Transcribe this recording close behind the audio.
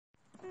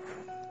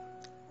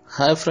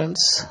Hi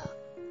friends,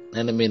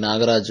 నేను మీ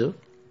Nagaraju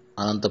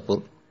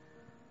Anantapur.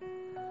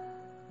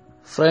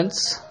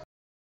 Friends,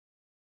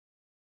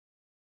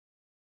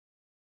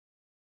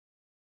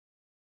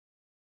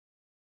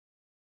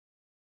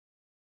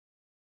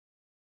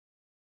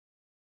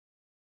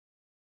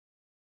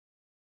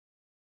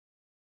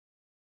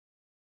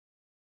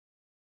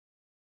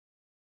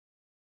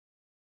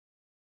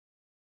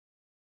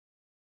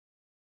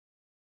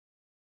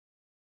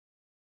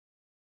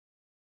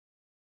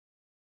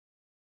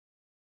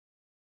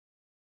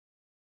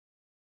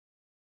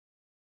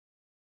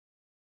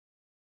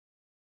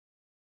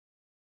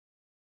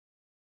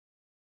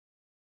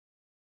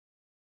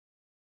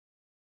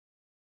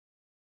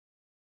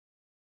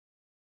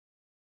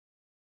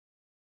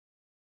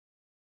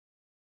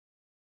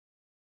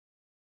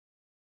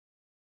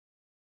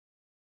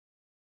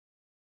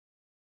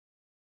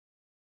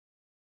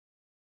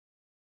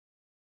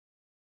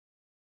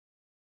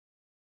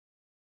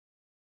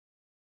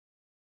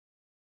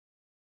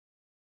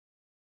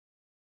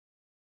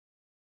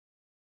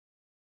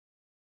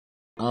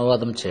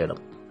 అనువాదం చేయడం,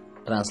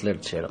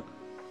 ట్రాన్స్లేట్ చేయడం.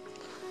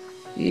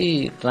 ఈ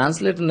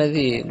ట్రాన్స్లేట్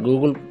అనేది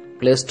గూగుల్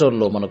ప్లే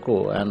స్టోర్లో, మనకు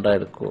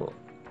ఆండ్రాయిడ్కు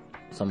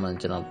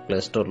సంబంధించిన ప్లే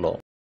స్టోర్లో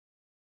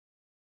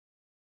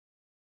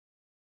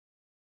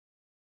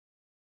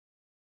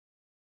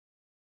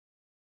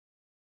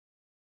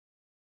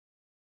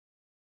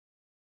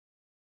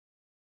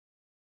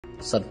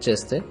సెర్చ్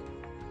చేస్తే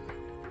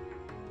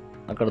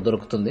అక్కడ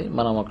దొరుకుతుంది.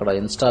 మనం అక్కడ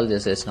ఇన్స్టాల్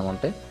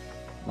చేసేసినామంటే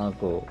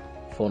మనకు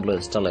ఫోన్లో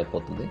ఇన్స్టాల్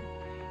అయిపోతుంది.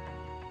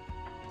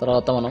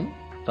 తర్వాత మనం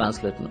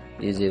ట్రాన్స్లేట్ను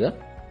ఈజీగా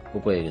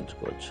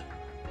ఉపయోగించుకోవచ్చు.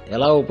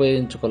 ఎలా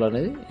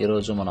ఉపయోగించుకోవాలనేది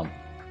ఈరోజు మనం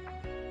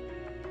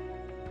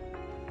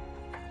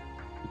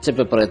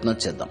చెప్పే ప్రయత్నం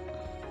చేద్దాం.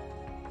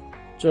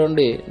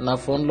 చూడండి, నా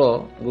ఫోన్లో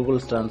గూగుల్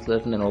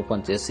ట్రాన్స్లేట్ నేను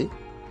ఓపెన్ చేసి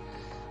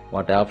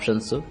వాటి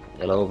ఆప్షన్స్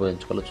ఎలా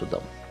ఉపయోగించుకోవాలో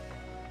చూద్దాం.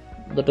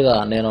 మొదటగా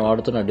నేను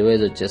వాడుతున్న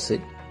డివైస్ వచ్చేసి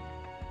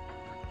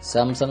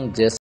సామ్సంగ్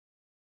జే.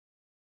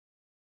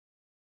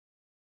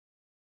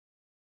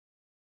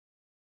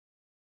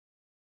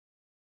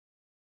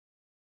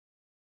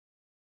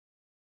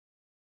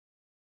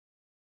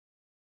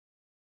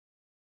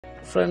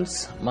 ఫ్రెండ్స్,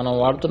 మనం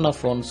వాడుతున్న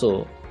ఫోన్స్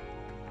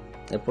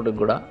ఎప్పటికి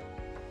కూడా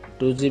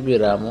 2GB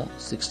ర్యామ్,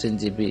 16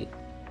 GB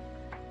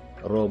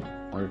రోమ్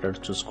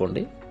ఉండేటట్టు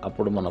చూసుకోండి.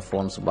 అప్పుడు మన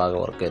ఫోన్స్ బాగా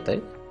వర్క్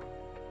అవుతాయి.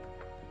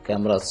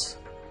 కెమెరాస్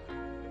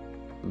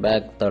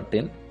బ్యాక్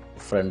 13,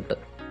 ఫ్రంట్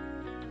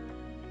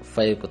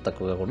 5కు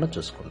తక్కువ కాకుండా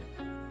చూసుకోండి.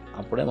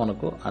 అప్పుడే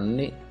మనకు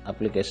అన్ని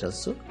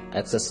అప్లికేషన్స్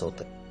యాక్సెస్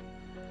అవుతాయి.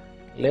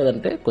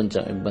 లేదంటే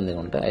కొంచెం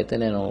ఇబ్బందిగా ఉంటాయి. అయితే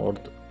నేను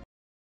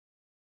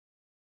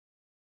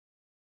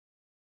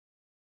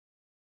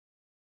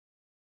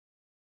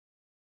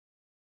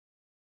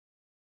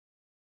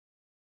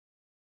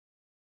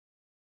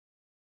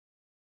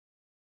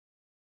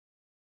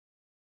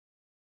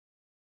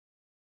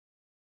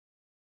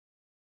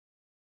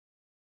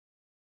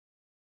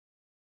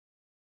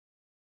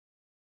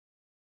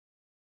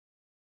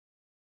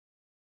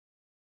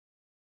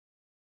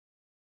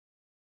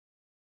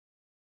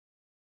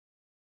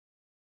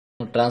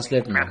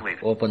ట్రాన్స్లేట్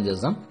ఓపెన్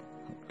చేద్దాం.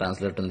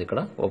 ట్రాన్స్లేట్ ఉంది,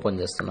 ఇక్కడ ఓపెన్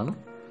చేస్తున్నాను.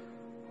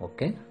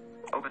 ఓకే,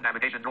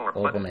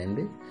 ఓపెన్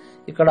అయింది.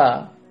 ఇక్కడ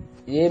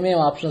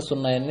ఏమేమి ఆప్షన్స్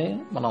ఉన్నాయని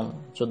మనం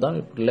చూద్దాం.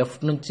 ఇప్పుడు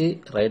లెఫ్ట్ నుంచి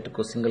రైట్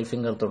కు సింగిల్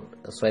ఫింగర్ తో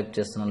స్వైప్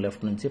చేస్తున్నాం.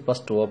 లెఫ్ట్ నుంచి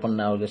ఫస్ట్ ఓపెన్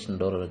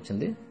నావిగేషన్ డోర్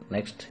వచ్చింది.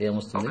 నెక్స్ట్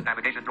ఏమొస్తుంది?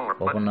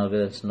 Open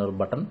navigation door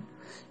button.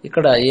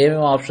 ఇక్కడ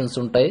ఏమేమి ఆప్షన్స్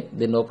ఉంటాయి,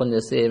 దీన్ని ఓపెన్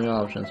చేస్తే ఏమేమి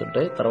ఆప్షన్స్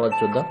ఉంటాయి తర్వాత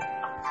చూద్దాం.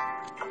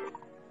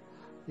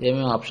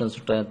 ఏమేమి ఆప్షన్స్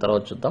ఉంటాయో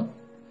తర్వాత చూద్దాం.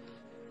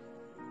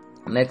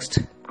 నెక్స్ట్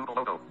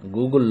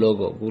గూగుల్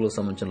లోగో, గూగుల్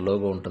సంబంధించిన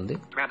లోగో ఉంటుంది.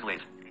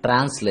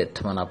 ట్రాన్స్లేట్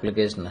మన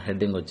అప్లికేషన్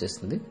హెడ్డింగ్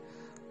వచ్చేసింది.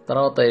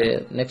 తర్వాత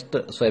నెక్స్ట్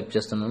స్వైప్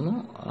చేస్తున్నాను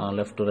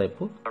left to right.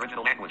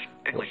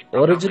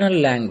 Original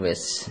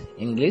language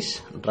English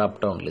drop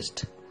down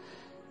list.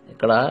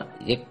 ఇక్కడ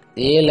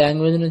ఏ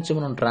లాంగ్వేజ్ నుంచి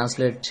మనం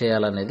ట్రాన్స్లేట్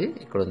చేయాలనేది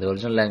ఇక్కడ ఉంది.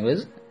 Original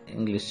language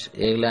English.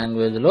 ఏ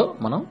లాంగ్వేజ్ లో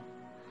మనం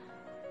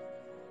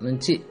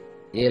నుంచి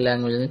ఏ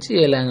లాంగ్వేజ్ నుంచి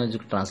ఏ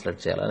లాంగ్వేజ్ కు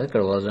ట్రాన్స్లేట్ చేయాలనేది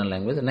ఇక్కడ original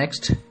language.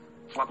 Next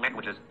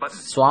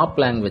swap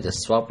languages.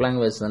 Swap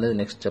language అనేది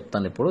నెక్స్ట్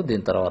చెప్తాను ఇప్పుడు.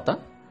 దీని తర్వాత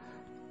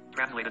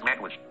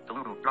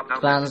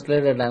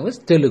ట్రాన్స్లేటెడ్ లాంగ్వేజ్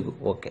తెలుగు.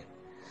 ఓకే,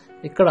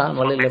 ఇక్కడ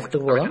మళ్ళీ లెఫ్ట్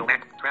కు పోదాం.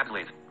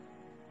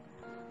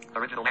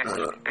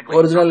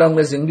 ఒరిజినల్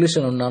లాంగ్వేజ్ ఇంగ్లీష్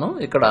అని ఉన్నాను.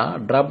 ఇక్కడ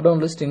డ్రాప్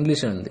డౌన్ లిస్ట్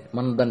ఇంగ్లీష్ అని ఉంది.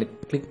 మనం దాన్ని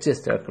క్లిక్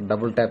చేస్తే, అక్కడ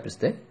డబుల్ ట్యాప్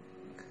ఇస్తే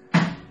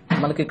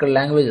మనకి ఇక్కడ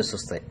లాంగ్వేజెస్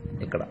వస్తాయి.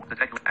 ఇక్కడ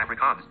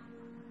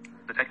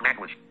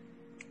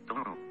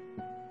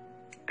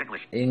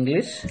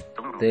ఇంగ్లీష్,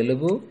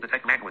 తెలుగు,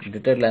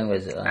 డిటైల్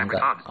లాంగ్వేజ్ ఇంకా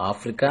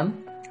ఆఫ్రికన్,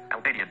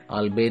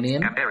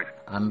 అల్బేనియన్,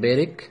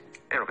 అంబేరిక్,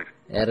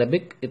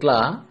 అరబిక్, ఇట్లా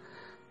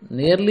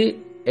నియర్లీ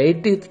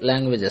 80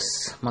 లాంగ్వేజెస్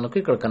మనకు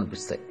ఇక్కడ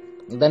కనిపిస్తాయి.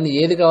 దాన్ని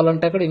ఏది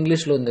కావాలంటే అక్కడ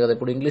ఇంగ్లీష్ లో ఉంది కదా.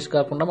 ఇప్పుడు ఇంగ్లీష్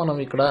కాకుండా మనం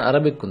ఇక్కడ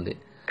అరబిక్ ఉంది.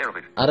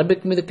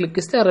 అరబిక్ మీద క్లిక్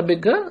ఇస్తే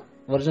అరబిక్ గా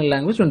ఒరిజినల్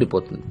లాంగ్వేజ్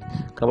ఉండిపోతుంది.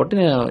 కాబట్టి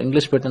నేను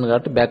ఇంగ్లీష్ పెట్టాను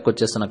కాబట్టి బ్యాక్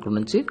వచ్చేస్తాను అక్కడ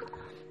నుంచి.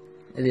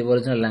 ఇది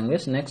ఒరిజినల్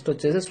లాంగ్వేజ్. నెక్స్ట్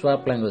వచ్చేసి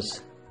swap language.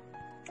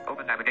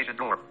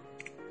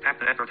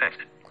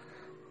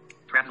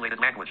 Translated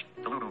language.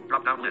 Telugu.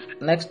 Drop down list.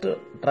 Next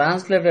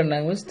translated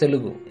language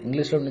Telugu.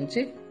 ఇంగ్లీష్లో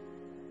నుంచి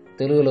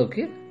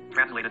తెలుగులోకి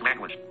Translated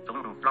language.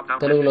 Telugu. Drop down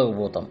list. తెలుగులోకి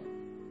పోతాం.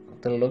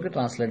 తెలుగులోకి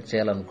ట్రాన్స్లేట్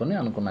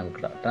చేయాలనుకున్నాం.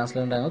 ఇక్కడ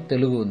ట్రాన్స్లేట్ లాంగ్వేజ్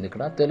తెలుగు ఉంది.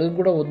 ఇక్కడ తెలుగు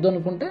కూడా వద్దు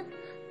అనుకుంటే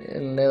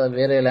లేదా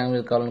వేరే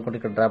లాంగ్వేజ్ కావాలనుకుంటే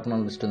ఇక్కడ డ్రాప్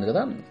డౌన్ లిస్ట్ ఉంది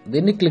కదా,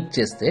 దీన్ని క్లిక్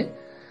చేస్తే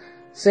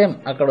సేమ్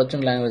అక్కడ వచ్చిన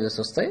లాంగ్వేజెస్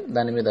వస్తాయి.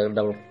 దాని మీద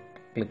డబుల్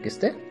క్లిక్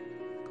ఇస్తే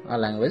ఆ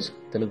లాంగ్వేజ్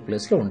తెలుగు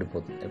ప్లేస్లో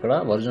ఉండిపోతుంది. ఇక్కడ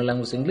original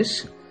language English,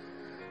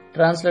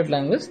 translate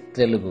language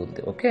Telugu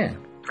ఉంది. Okay,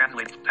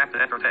 Translate. Tap to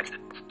enter text.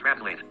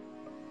 Translate.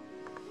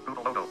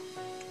 Google logo.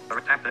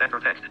 Tap to enter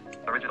text.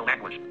 Original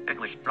language.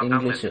 English. Drop down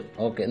English. list.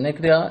 Okay,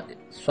 next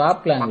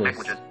swap Swap language.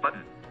 languages.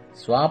 Button.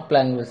 Swap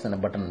language అనే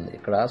button ఉంది.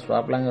 ఇక్కడ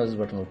swap language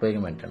button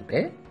ఉపయోగం ఏంటంటే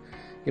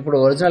ఇప్పుడు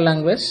original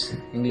language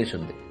English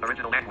ఉంది,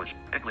 Original language.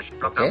 English.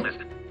 Drop Okay. down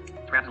list.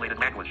 Translated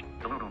language.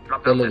 Telugu.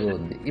 Drop down Telugu list.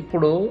 ఉంది.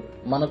 ఇప్పుడు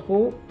మనకు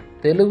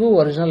Telugu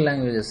original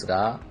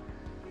లాంగ్వేజెస్గా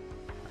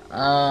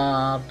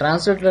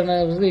translate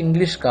language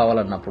English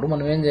కావాలన్నప్పుడు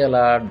మనం ఏం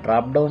చేయాలా,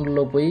 డ్రాప్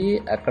డౌన్లో పోయి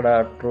అక్కడ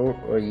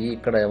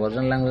ఇక్కడ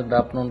original language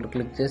drop down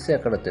click చేసి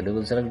అక్కడ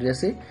తెలుగు సెలెక్ట్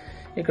చేసి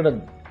ఇక్కడ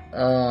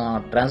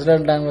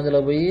ట్రాన్స్లేట్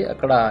లాంగ్వేజ్లో పోయి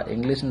అక్కడ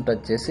ఇంగ్లీష్ని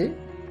టచ్ చేసి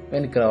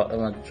వెనక్కి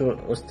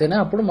వస్తేనే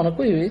అప్పుడు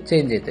మనకు ఇవి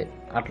చేంజ్ అవుతాయి.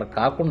 అట్లా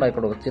కాకుండా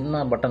ఇక్కడ ఒక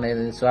చిన్న బటన్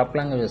ఏది స్వాప్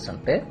లాంగ్వేజెస్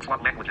అంటే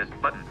Swap languages.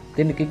 Button.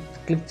 దీన్ని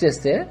క్లిక్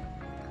చేస్తే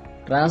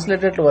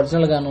ట్రాన్స్లేటెడ్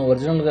ఒరిజినల్ గాను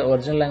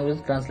ఒరిజినల్ లాంగ్వేజ్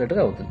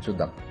ట్రాన్స్లేట్గా అవుతుంది.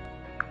 చూద్దాం,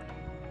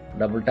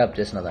 డబుల్ ట్యాప్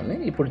చేసిన దాన్ని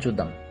ఇప్పుడు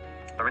చూద్దాం.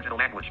 Original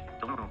language.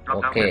 Telugu. Drop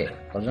down okay, list.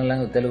 Original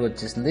language Telugu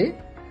వచ్చేసింది,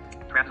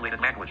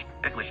 Translated language.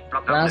 English.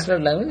 Drop down list.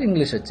 Translate language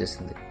English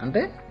వచ్చేసింది.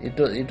 అంటే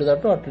ఇటు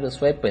దట్టు అటు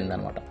స్వైప్ అయింది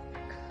అనమాట.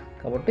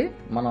 కాబట్టి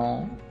మనం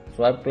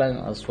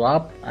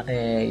స్వాప్ అనే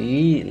ఈ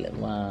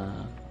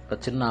ఒక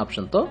చిన్న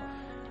ఆప్షన్తో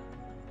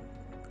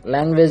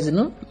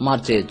లాంగ్వేజ్ను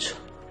మార్చేయచ్చు.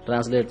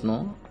 ట్రాన్స్లేట్ను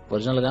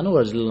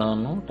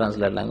ఒరిజినల్ను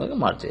ట్రాన్స్లేట్ లాంగ్వేజ్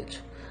మార్చేయచ్చు.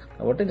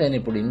 కాబట్టి నేను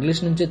ఇప్పుడు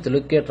ఇంగ్లీష్ నుంచి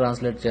తెలుగుకే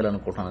ట్రాన్స్లేట్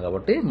చేయాలనుకుంటున్నాను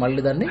కాబట్టి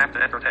మళ్ళీ దాన్ని Tap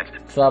to enter text.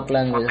 Swap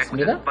languages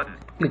మీద Button.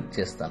 క్లిక్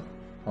చేస్తాను.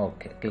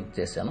 ఓకే, క్లిక్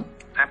చేశాను.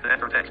 Tap to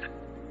enter text.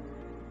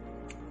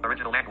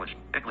 Original language.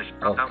 English.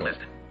 Drop down Okay.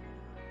 list.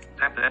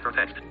 Tap to enter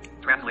text.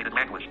 Translated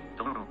language.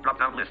 Telugu. Drop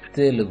down list.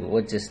 Telugu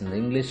వచ్చేసింది.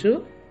 English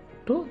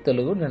to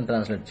Telugu నేను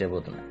translate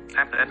చేయబోతున్నాను.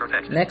 Tap to enter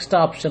text. Next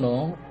option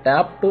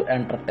tap to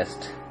enter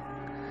test.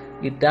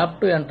 ఈ tap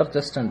to enter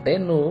test అంటే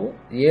నువ్వు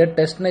ఏ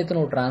టెస్ట్ని అయితే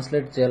నువ్వు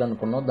translate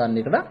చేయాలనుకున్నావు దాన్ని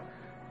ఇక్కడ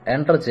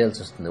ఎంటర్ చేయాల్సి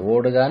వస్తుంది.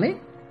 వర్డ్ కానీ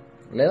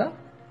లేదా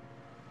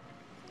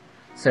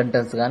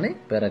సెంటెన్స్ కానీ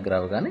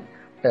పారాగ్రాఫ్ కానీ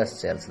టెస్ట్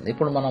చేయాల్సింది.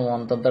 ఇప్పుడు మనం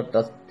అంతంత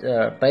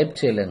టైప్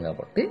చేయలేం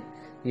కాబట్టి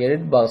ఈ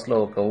ఎడిట్ బాక్స్లో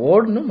ఒక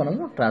వర్డ్ను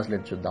మనము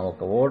ట్రాన్స్లేట్ చూద్దాం.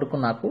 ఒక వర్డ్కు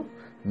నాకు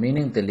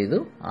మీనింగ్ తెలీదు,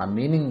 ఆ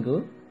మీనింగ్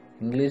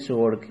ఇంగ్లీష్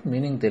వర్డ్కి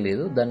మీనింగ్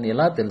తెలియదు, దాన్ని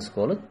ఎలా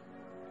తెలుసుకోవాలో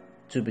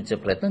చూపించే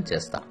ప్రయత్నం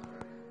చేస్తా.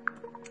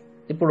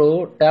 ఇప్పుడు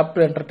ట్యాప్ టు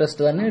ఎంటర్ టెస్ట్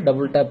దాన్ని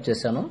డబుల్ ట్యాప్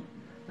చేశాను.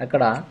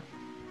 అక్కడ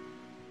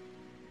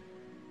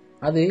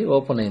అది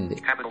ఓపెన్ అయింది.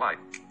 Capital I.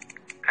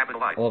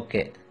 Capital I.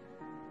 Okay,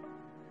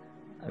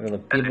 అక్కడ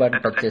కీబోర్డ్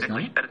టచ్ చేసినాను.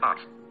 English. Edit box.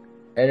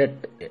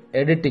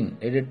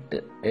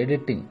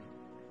 ఎడిటింగ్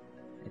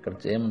ఇక్కడ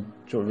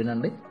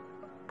వినండి.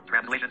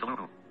 Translation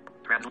Telugu.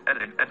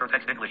 Editing. Enter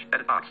text English.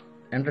 Edit box.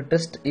 Enter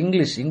test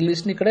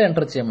ఇంగ్లీష్ని ఇక్కడ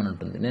ఎంటర్ చేయమని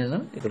ఉంటుంది. నేను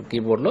ఇక్కడ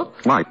కీబోర్డ్లో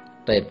Y.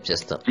 టైప్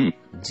చేస్తాను. G.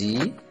 G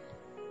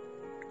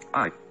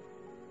I.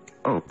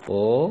 O.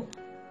 Oh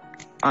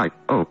I.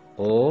 O.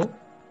 Oh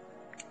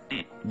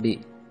D. D.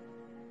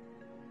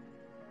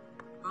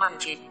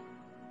 Manchi.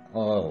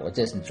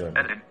 వచ్చేసింది చూడండి.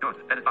 Editing. Good.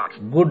 Edit box.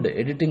 Good,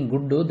 editing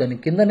good, దాని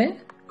కిందనే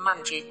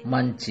Manchi.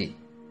 మంచి.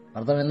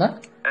 అర్థమైందా?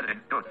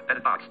 Editing. Good.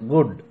 Edit box.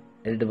 Good,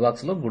 edit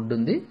box లో గుడ్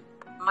ఉంది.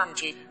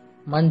 Manchi.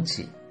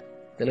 మంచి,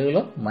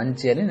 తెలుగులో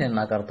మంచి అని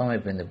నాకు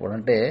అర్థమైపోయింది ఇప్పుడు.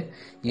 అంటే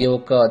ఈ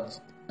ఒక్క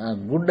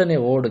గుడ్ అనే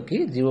వర్డ్కి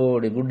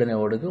జీవోడి గుడ్ అనే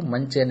వర్డ్కి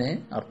మంచి అనే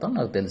అర్థం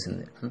నాకు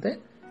తెలిసింది. అంతే,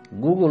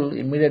 గూగుల్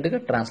ఇమ్మీడియట్గా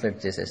ట్రాన్స్లేట్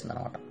చేసేసింది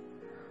అనమాట.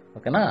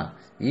 ఓకేనా?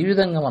 ఈ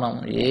విధంగా మనం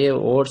ఏ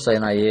వర్డ్స్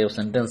అయినా ఏ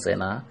సెంటెన్స్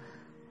అయినా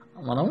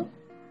మనం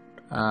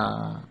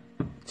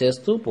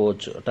చేస్తూ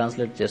పోవచ్చు,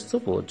 ట్రాన్స్లేట్ చేస్తూ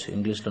పోవచ్చు.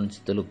 ఇంగ్లీష్లో నుంచి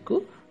తెలుగుకు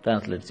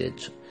ట్రాన్స్లేట్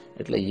చేయొచ్చు.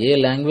 ఇట్లా ఏ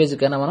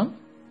లాంగ్వేజ్కైనా మనం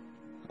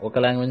ఒక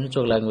లాంగ్వేజ్ నుంచి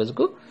ఒక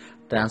లాంగ్వేజ్కు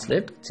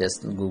ట్రాన్స్లేట్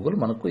చేస్తుంది గూగుల్.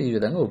 మనకు ఈ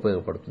విధంగా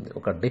ఉపయోగపడుతుంది,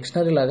 ఒక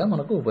డిక్షనరీ లాగా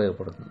మనకు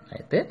ఉపయోగపడుతుంది.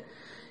 అయితే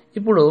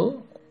ఇప్పుడు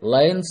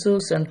లైన్స్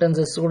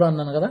సెంటెన్సెస్ కూడా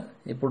అన్నాను కదా,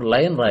 ఇప్పుడు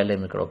లైన్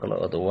రాయలేము. ఇక్కడ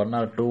ఒక 1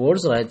 or 2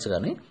 వర్డ్స్ రాయొచ్చు,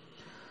 కానీ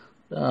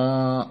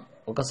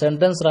ఒక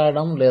సెంటెన్స్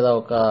రాయడం లేదా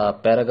ఒక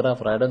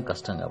పారాగ్రాఫ్ రాయడం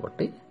కష్టం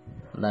కాబట్టి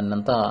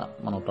దాన్నంతా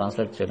మనం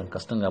ట్రాన్స్లేట్ చేయడం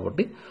కష్టం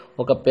కాబట్టి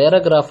ఒక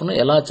పారాగ్రాఫ్ను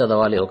ఎలా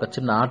చదవాలి, ఒక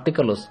చిన్న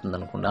ఆర్టికల్ వస్తుంది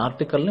అనుకోండి,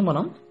 ఆర్టికల్ని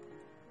మనం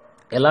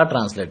ఎలా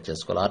ట్రాన్స్లేట్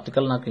చేసుకోవాలి.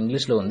 ఆర్టికల్ నాకు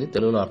ఇంగ్లీష్లో ఉంది,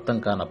 తెలుగులో అర్థం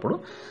కానప్పుడు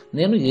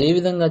నేను ఏ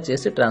విధంగా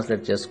చేసి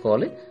ట్రాన్స్లేట్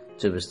చేసుకోవాలి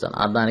చూపిస్తాను.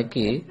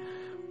 దానికి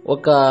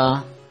ఒక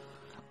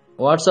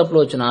వాట్సాప్లో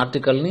వచ్చిన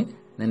ఆర్టికల్ని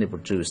నేను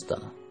ఇప్పుడు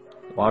చూపిస్తాను.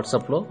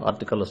 వాట్సాప్లో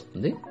ఆర్టికల్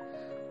వస్తుంది.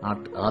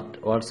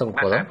 వాట్సాప్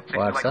పోదాం.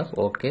 వాట్సాప్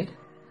ఓకే,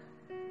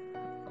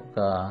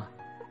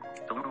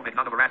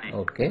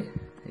 ఓకే,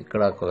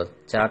 ఇక్కడ ఒక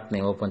చాట్ని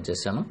ఓపెన్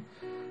చేశాను.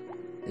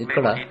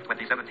 ఇక్కడ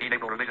 2017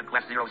 April revision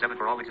class 07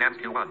 for all exams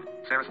Q1.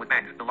 Saraswat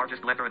Bank, the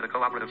largest lender in the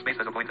cooperative space,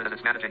 has appointed as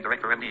its managing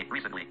director MD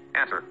recently.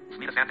 Answer.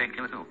 Smita Sanding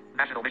Q2.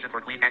 National Mission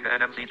for Clean Ganga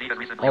NMCG has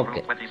recently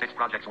approved 26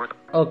 projects worth.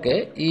 Okay,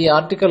 ఈ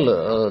article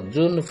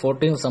June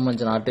 14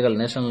 సంబంధించిన article,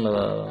 national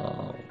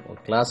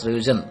class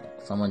revision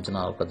సంబంధించిన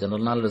ఒక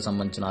general knowledge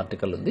సంబంధించిన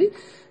article ఉంది.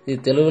 ఇది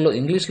తెలుగులో,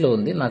 ఇంగ్లీష్లో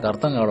ఉంది, నాకు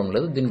అర్థం కావడం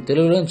లేదు. దీన్ని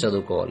తెలుగులో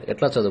చదువుకోవాలి.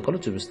 ఎట్లా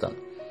చదువుకోవాలో చూపిస్తాను.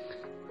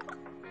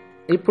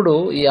 ఇప్పుడు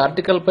ఈ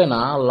ఆర్టికల్ పైన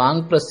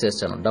లాంగ్ ప్రెస్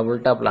చేశాను, డబుల్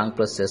ట్యాప్ లాంగ్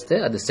ప్రెస్ చేస్తే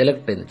అది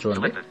సెలెక్ట్ అయింది.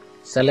 చూడండి,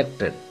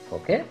 సెలెక్టెడ్.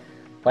 ఓకే,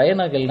 పైన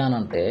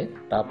వెళ్ళానంటే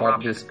టాప్ ఆఫ్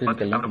ది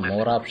స్క్రీన్కి వెళ్ళినట్టు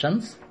మోర్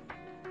ఆప్షన్స్,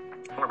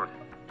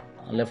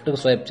 లెఫ్ట్ కి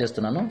స్వైప్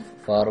చేస్తున్నాను,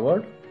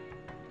 forward,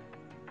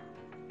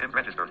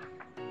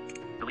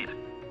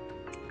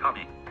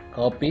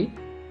 copy,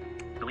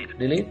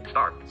 delete,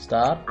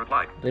 star,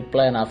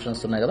 reply అనే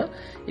ఆప్షన్స్ ఉన్నాయి కదా.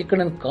 ఇక్కడ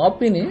నేను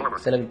కాపీని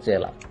సెలెక్ట్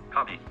చేయాలా,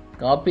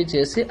 కాపీ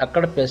చేసి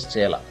అక్కడ పేస్ట్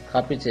చేయాలా.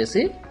 కాపీ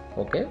చేసి,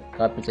 ఓకే,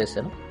 కాపీ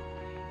చేశాను,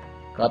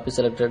 కాపీ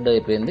సెలెక్టెడ్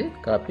అయిపోయింది.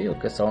 కాపీ,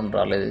 ఓకే, సౌండ్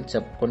రాలేదు.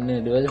 కొన్ని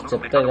డివైజెస్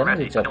చెప్తాయి కానీ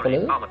ఇది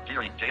చెప్పలేదు.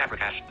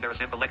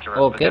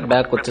 ఓకే,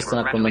 బ్యాక్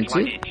వచ్చేస్తాను. అక్కడ నుంచి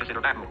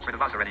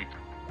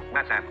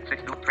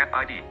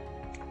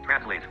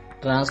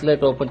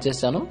ట్రాన్స్లేట్ ఓపెన్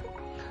చేశాను.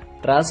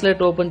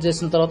 ట్రాన్స్లేట్ ఓపెన్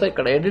చేసిన తర్వాత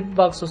ఇక్కడ ఎడిట్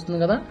బాక్స్ వస్తుంది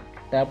కదా,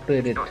 ట్యాప్ టు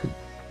ఎడిట్.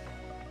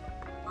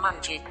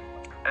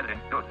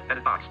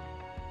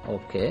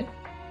 ఓకే,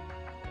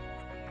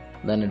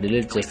 దాన్ని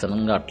డిలీట్ చేస్తాను.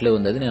 ఇంకా అట్లే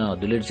ఉంది, అది నేను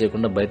డిలీట్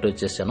చేయకుండా బయట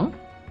వచ్చేసాను.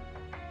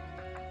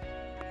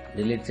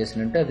 డిలీట్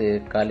చేసినట్టే అది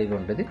ఖాళీగా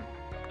ఉంటుంది.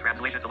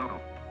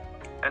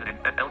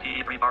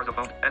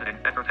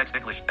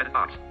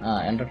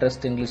 ఎంటర్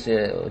టెక్స్ట్ ఇంగ్లీష్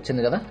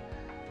వచ్చింది కదా.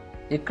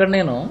 ఇక్కడ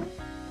నేను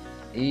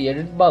ఈ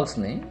ఎడిట్ బాక్స్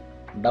ని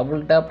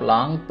డబుల్ ట్యాప్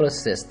లాంగ్ ప్రెస్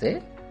చేస్తే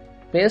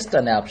పేస్ట్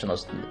అనే ఆప్షన్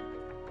వస్తుంది.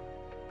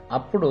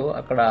 అప్పుడు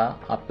అక్కడ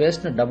ఆ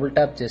పేస్ట్ ని డబుల్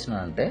ట్యాప్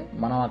చేసినానంటే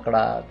మనం అక్కడ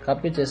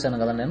కాపీ చేశాను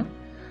కదా నేను,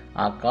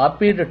 ఆ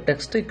కాపీడ్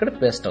టెక్స్ట్ ఇక్కడ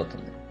పేస్ట్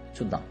అవుతుంది.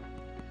 చూద్దాం.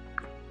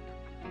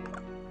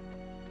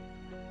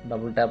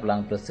 డబుల్ ట్యాప్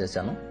లాంగ్ ప్రెస్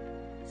చేశాను,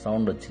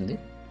 సౌండ్ వచ్చింది,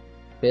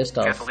 పేస్ట్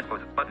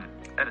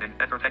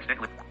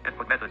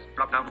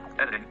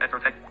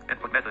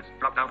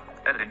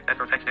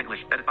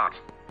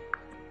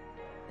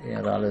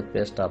ఏం రాలేదు.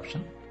 Paste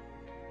option,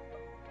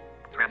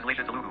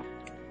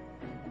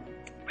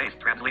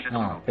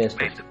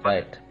 paste,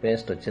 right,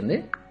 paste వచ్చింది.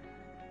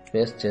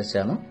 పేస్ట్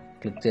చేశాను,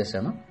 క్లిక్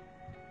చేశాను,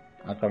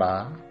 అక్కడ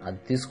అది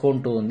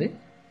తీసుకుంటూ ఉంది.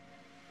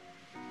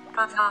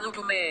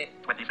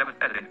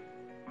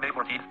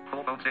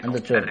 అంత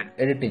చూడండి,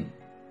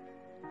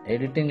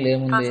 ఎడిటింగ్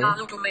ఏముంది,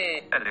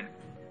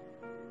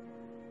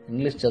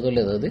 ఇంగ్లీష్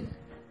చదవలేదు, అది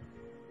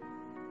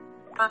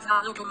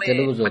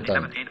తెలుగు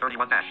చదువుతాను.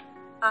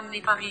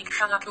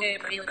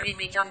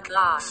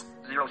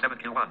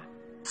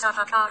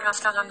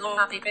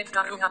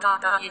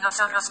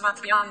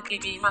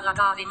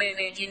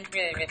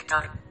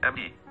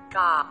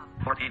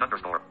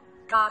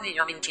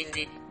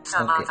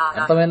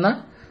 అర్థమైందా?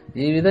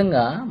 ఈ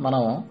విధంగా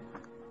మనం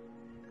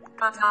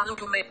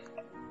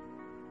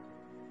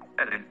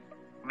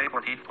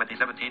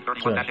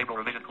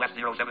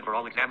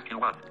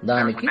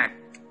దానికి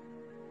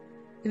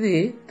ఇది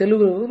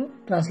తెలుగు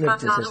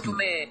ట్రాన్స్లేట్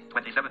చేసేస్తుంది.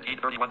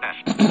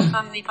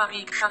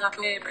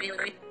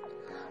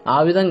 ఆ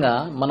విధంగా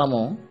మనము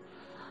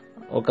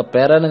ఒక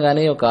పేరాను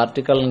కానీ ఒక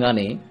ఆర్టికల్ని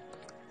కానీ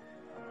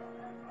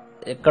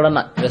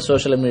ఎక్కడన్నా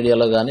సోషల్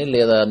మీడియాలో కానీ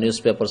లేదా న్యూస్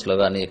పేపర్స్లో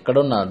కానీ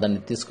ఎక్కడున్నా దాన్ని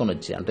తీసుకొని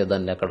వచ్చి, అంటే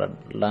దాన్ని అక్కడ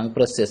లాంగ్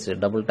ప్రెస్ చేసి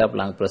డబుల్ ట్యాప్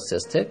లాంగ్ ప్రెస్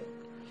చేస్తే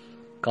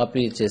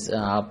కాపీ చేసి,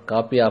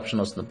 కాపీ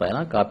ఆప్షన్ వస్తుంది పైన,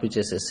 కాపీ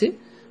చేసేసి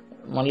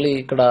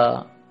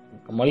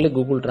మళ్ళీ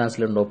గూగుల్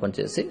ట్రాన్స్లేట్ ఓపెన్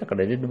చేసి అక్కడ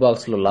ఎడిట్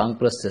బాక్స్లో లాంగ్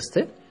ప్రెస్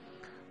చేస్తే,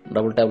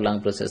 డబుల్ ట్యాప్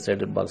లాంగ్ ప్రెస్ చేస్తే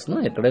ఎడిట్ బాక్స్ను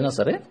ఎక్కడైనా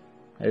సరే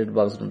ఎడిట్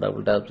బాక్స్ను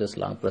డబుల్ ట్యాప్ చేసి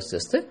లాంగ్ ప్రెస్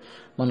చేస్తే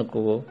మనకు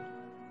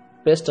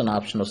పేస్ట్ అనే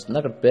ఆప్షన్ వస్తుంది.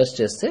 అక్కడ పేస్ట్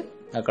చేస్తే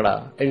అక్కడ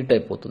ఎడిట్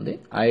అయిపోతుంది.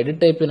 ఆ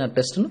ఎడిట్ అయిపోయిన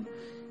టెక్స్ట్ను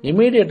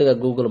ఇమీడియట్గా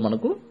గూగుల్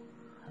మనకు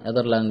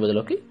అదర్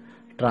లాంగ్వేజ్లోకి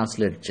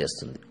ట్రాన్స్లేట్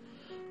చేస్తుంది.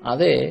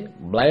 అదే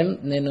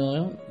నేను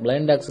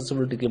బ్లైండ్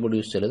యాక్సెసిబిలిటీ కీబోర్డ్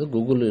యూజ్ చేయలేదు,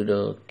 గూగుల్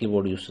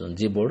కీబోర్డ్ యూజ్ చేస్తాను,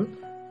 జీబోర్డ్.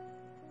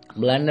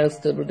 బ్లైండ్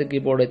యాక్సెసిబిలిటీ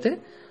కీబోర్డ్ అయితే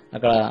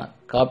అక్కడ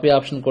కాపీ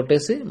ఆప్షన్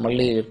కొట్టేసి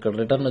మళ్ళీ ఇక్కడ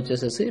రిటర్న్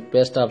వచ్చేసేసి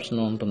పేస్ట్ ఆప్షన్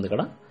ఉంటుంది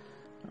ఇక్కడ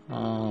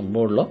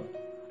బోర్డులో.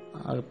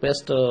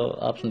 పేస్ట్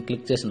ఆప్షన్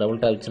క్లిక్ చేసి డబుల్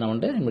ట్యాప్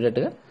ఇచ్చినామంటే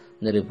ఇమీడియట్గా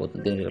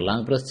జరిగిపోతుంది. దీనికి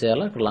లాంగ్ ప్రెస్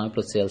చేయాలా, అక్కడ లాంగ్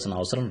ప్రెస్ చేయాల్సిన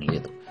అవసరం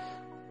లేదు.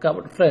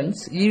 కాబట్టి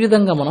ఫ్రెండ్స్, ఈ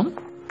విధంగా మనం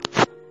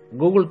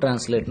గూగుల్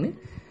ట్రాన్స్లేట్ని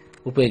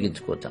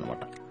ఉపయోగించుకోవచ్చు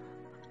అనమాట.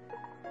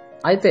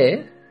 అయితే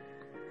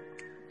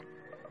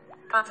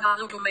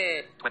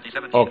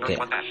ఓకే,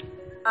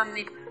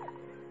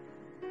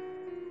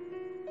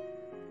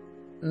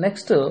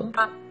 నెక్స్ట్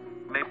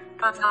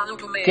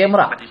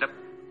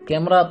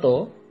కెమెరాతో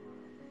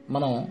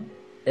మనం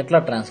ఎట్లా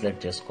ట్రాన్స్లేట్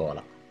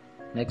చేసుకోవాలా.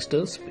 నెక్స్ట్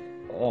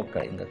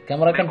ఓకే, ఇంకా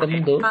కెమెరా కంటే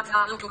ముందు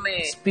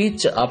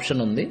స్పీచ్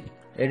ఆప్షన్ ఉంది.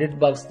 ఎడిట్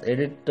బాక్స్,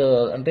 ఎడిట్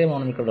అంటే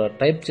మనం ఇక్కడ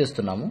టైప్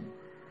చేస్తున్నాము,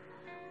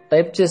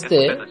 టైప్ చేస్తే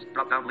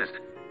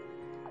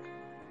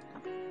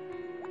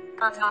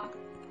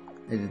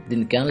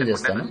దీన్ని క్యాన్సిల్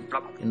చేస్తాను.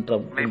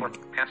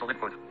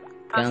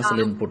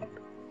 క్యాన్సిల్ ఇన్పుట్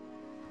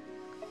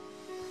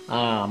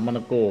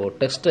మనకు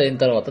టెక్స్ట్ అయిన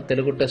తర్వాత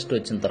తెలుగు టెక్స్ట్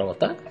వచ్చిన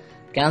తర్వాత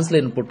క్యాన్సిల్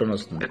ఇన్పుట్ అని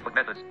వస్తుంది. Input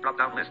methods. Drop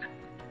down list.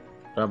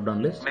 Drop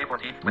down list May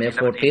 14, మే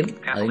 14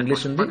 అది 2017.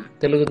 ఇంగ్లీష్ ఉంది,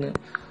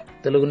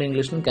 తెలుగుని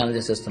ఇంగ్లీష్ని క్యాన్సిల్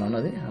చేసేస్తున్నాను.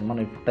 అది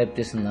మనం ఇప్పుడు టైప్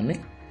చేసిన దాన్ని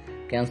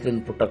క్యాన్సిల్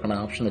ఇన్పుట్ అక్కడ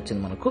ఆప్షన్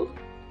వచ్చింది మనకు.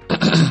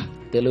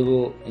 తెలుగు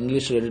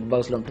ఇంగ్లీష్ ఎడిట్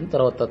బాక్స్లో ఉంటుంది,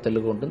 తర్వాత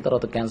తెలుగు ఉంటుంది,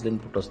 తర్వాత క్యాన్సిల్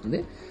ఇన్పుట్ వస్తుంది.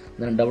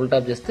 దాన్ని డబుల్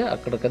ట్యాప్ చేస్తే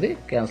అక్కడికి అది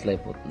క్యాన్సిల్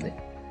అయిపోతుంది.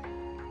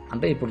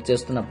 అంటే ఇప్పుడు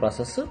చేస్తున్న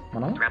ప్రాసెస్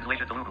మనం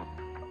Translation Telugu.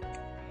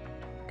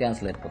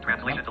 క్యాన్సిల్ అయిపోతుంది.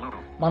 Translation Telugu.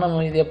 మనం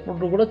ఇది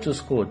ఎప్పుడు కూడా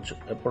చూసుకోవచ్చు,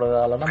 ఎప్పుడు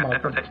కావాలన్నా మనకు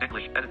Enter text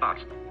English. Edit box.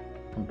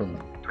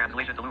 ఉంటుంది.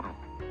 Translation Telugu.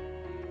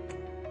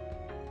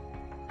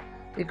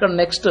 ఇక్కడ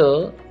నెక్స్ట్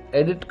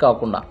ఎడిట్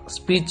కాకుండా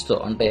స్పీచ్తో,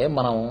 అంటే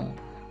మనం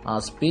ఆ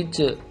స్పీచ్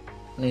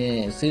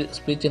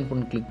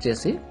ఇన్పుట్ని క్లిక్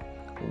చేసి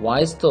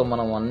వాయిస్తో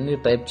మనం అన్ని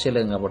టైప్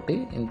చేయలేం కాబట్టి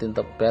ఇంత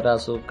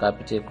పేరాసు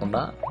కాపీ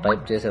చేయకుండా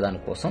టైప్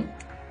చేసేదానికోసం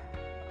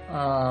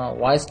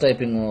వాయిస్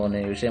టైపింగ్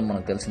అనే విషయం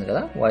మనకు తెలిసింది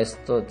కదా.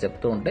 వాయిస్తో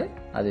చెప్తూ ఉంటే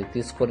అది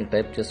తీసుకొని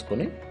టైప్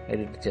చేసుకొని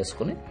ఎడిట్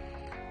చేసుకొని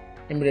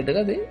ఇమీడియట్గా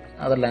అది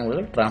అదర్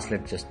లాంగ్వేజ్లో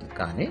ట్రాన్స్లేట్ చేస్తుంది.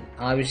 కానీ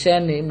ఆ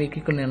విషయాన్ని మీకు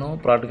ఇక్కడ నేను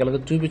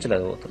ప్రాక్టికల్గా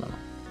చూపించలేకపోతున్నాను,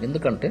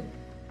 ఎందుకంటే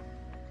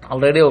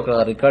ఆల్రెడీ ఒక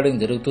రికార్డింగ్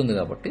జరుగుతుంది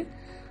కాబట్టి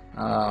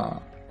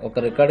ఒక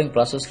రికార్డింగ్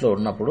ప్రాసెస్లో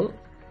ఉన్నప్పుడు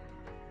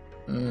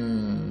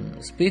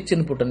స్పీచ్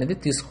ఇన్పుట్ అనేది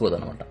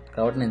తీసుకోదనమాట.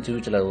 కాబట్టి నేను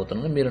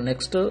చూపించలేకపోతున్నాను.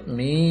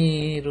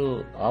 మీరు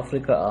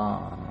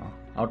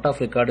అవుట్ ఆఫ్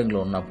రికార్డింగ్లో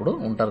ఉన్నప్పుడు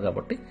ఉంటారు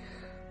కాబట్టి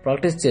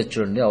ప్రాక్టీస్ చేసి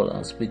చూడండి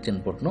స్పీచ్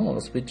ఇన్పుట్ను.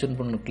 స్పీచ్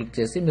ఇన్పుట్ను క్లిక్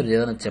చేసి మీరు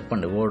ఏదైనా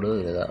చెప్పండి,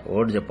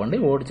 వర్డ్ చెప్పండి.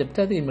 వర్డ్ చెప్తే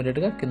అది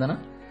ఇమీడియట్గా కిందన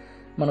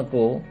మనకు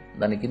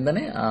దాని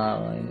కిందనే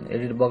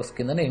ఎడిట్ బాక్స్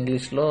కిందనే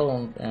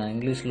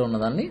ఇంగ్లీష్లో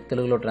ఉన్నదాన్ని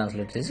తెలుగులో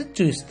ట్రాన్స్లేట్ చేసి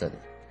చూపిస్తుంది.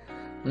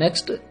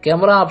 నెక్స్ట్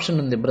కెమెరా ఆప్షన్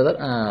ఉంది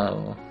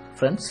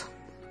ఫ్రెండ్స్.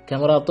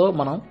 కెమెరాతో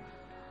మనం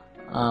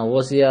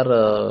ఓసిఆర్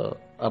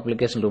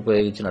అప్లికేషన్లు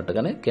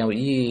ఉపయోగించినట్టుగానే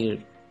ఈ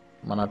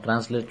మన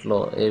ట్రాన్స్లేట్లో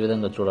ఏ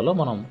విధంగా చూడాలో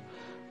మనం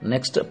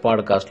నెక్స్ట్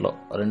పాడ్కాస్ట్లో,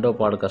 రెండో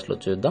పాడ్కాస్ట్లో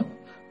చూద్దాం.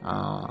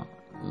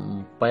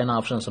 పైన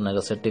ఆప్షన్స్ ఉన్నాయి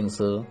కదా,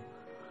 సెట్టింగ్స్,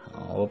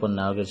 ఓపెన్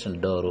నావిగేషన్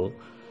డోరు,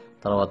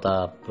 తర్వాత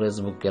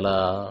ఫేస్బుక్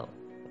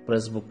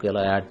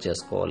ఎలా యాడ్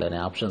చేసుకోవాలి అనే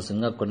ఆప్షన్స్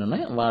ఇంకా కొన్ని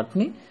ఉన్నాయి.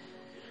 వాటిని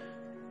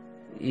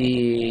ఈ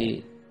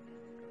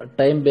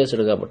టైం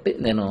బేస్డ్ కాబట్టి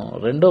నేను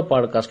రెండో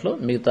పాడ్కాస్ట్లో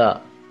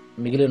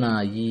మిగిలిన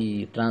ఈ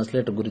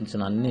ట్రాన్స్లేట్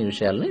గురించిన అన్ని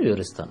విషయాలని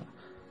వివరిస్తాను.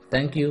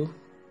 Thank you.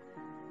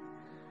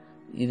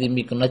 ఇది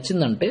మీకు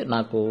నచ్చిందంటే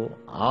నాకు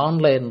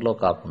ఆన్లైన్లో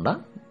కాకుండా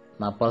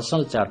నా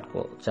పర్సనల్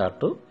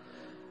చాట్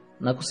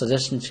నాకు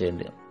సజెషన్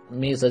చేయండి.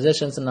 మీ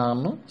సజెషన్స్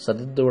నన్ను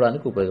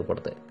సరిదిద్దడానికి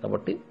ఉపయోగపడతాయి.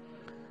 కాబట్టి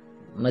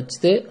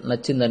నచ్చితే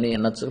నచ్చిందని,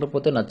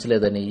 నచ్చకపోతే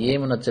నచ్చలేదని,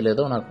 ఏమి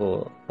నచ్చలేదో నాకు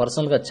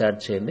పర్సనల్గా చాట్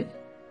చేయండి.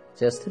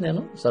 చేస్తే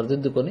నేను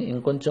సరిదిద్దుకొని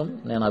ఇంకొంచెం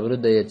నేను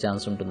అభివృద్ధి అయ్యే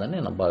ఛాన్స్ ఉంటుందని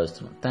నేను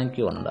భావిస్తున్నాను. Thank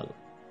you అనండాలి.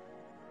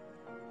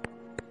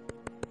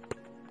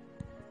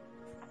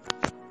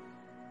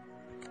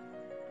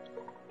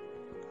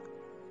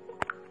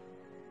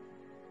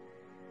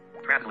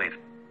 Translate.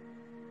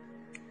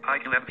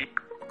 IQMP.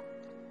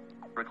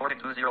 Recording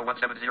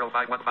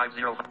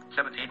 201705150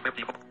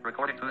 1754.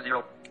 Recording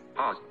 20.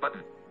 Pause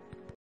button.